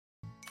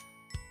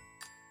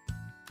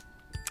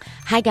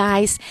Hi,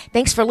 guys.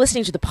 Thanks for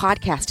listening to the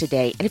podcast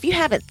today. And if you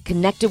haven't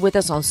connected with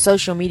us on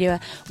social media,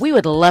 we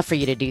would love for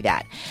you to do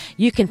that.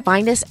 You can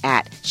find us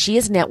at She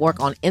Is Network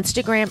on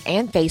Instagram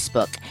and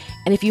Facebook.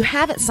 And if you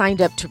haven't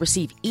signed up to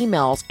receive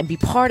emails and be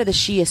part of the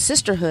She Is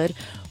Sisterhood,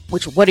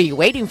 which what are you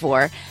waiting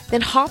for? Then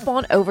hop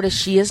on over to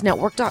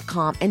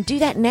sheisnetwork.com and do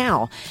that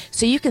now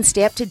so you can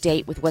stay up to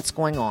date with what's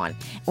going on.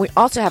 And we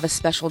also have a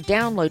special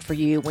download for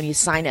you when you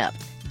sign up,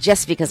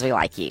 just because we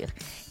like you.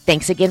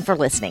 Thanks again for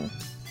listening.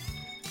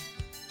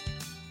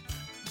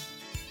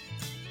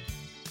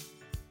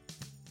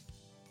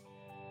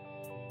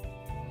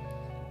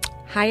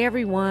 Hi,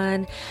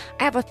 everyone.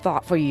 I have a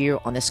thought for you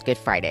on this Good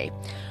Friday.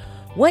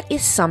 What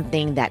is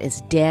something that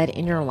is dead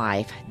in your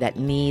life that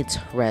needs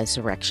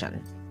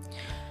resurrection?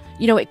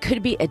 You know, it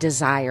could be a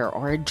desire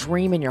or a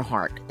dream in your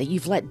heart that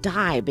you've let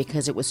die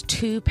because it was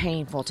too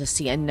painful to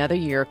see another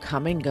year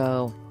come and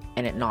go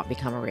and it not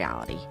become a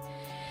reality.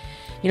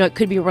 You know, it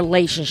could be a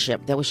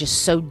relationship that was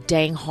just so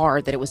dang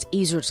hard that it was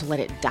easier to let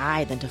it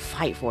die than to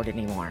fight for it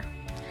anymore.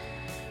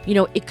 You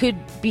know, it could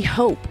be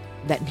hope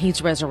that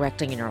needs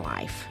resurrecting in your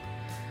life.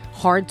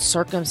 Hard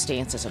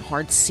circumstances and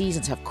hard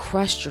seasons have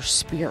crushed your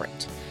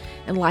spirit,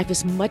 and life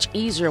is much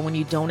easier when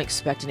you don't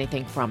expect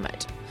anything from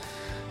it.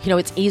 You know,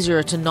 it's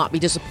easier to not be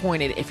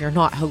disappointed if you're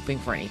not hoping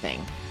for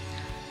anything.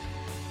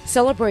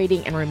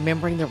 Celebrating and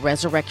remembering the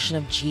resurrection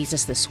of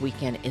Jesus this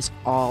weekend is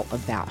all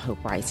about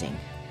Hope Rising.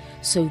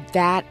 So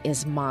that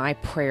is my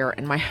prayer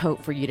and my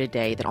hope for you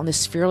today, that on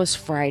this Fearless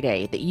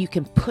Friday, that you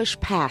can push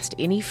past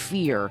any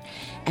fear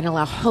and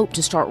allow hope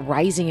to start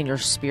rising in your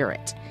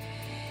spirit.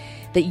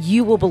 That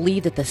you will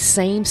believe that the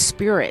same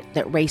Spirit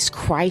that raised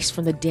Christ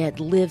from the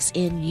dead lives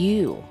in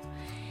you.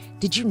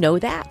 Did you know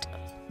that?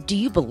 Do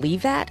you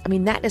believe that? I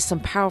mean, that is some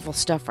powerful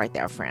stuff right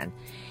there, friend.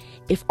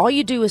 If all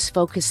you do is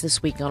focus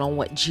this weekend on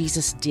what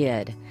Jesus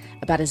did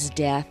about his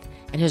death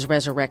and his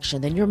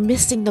resurrection, then you're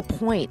missing the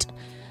point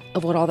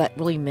of what all that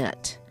really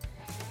meant.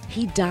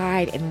 He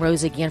died and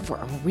rose again for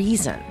a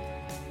reason,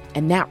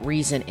 and that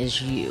reason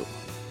is you.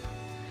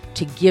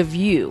 To give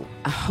you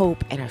a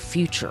hope and a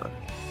future.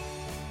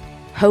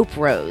 Hope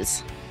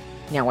rose.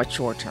 Now it's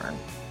your turn.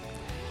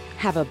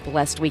 Have a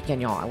blessed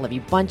weekend, y'all. I love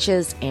you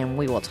bunches, and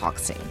we will talk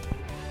soon.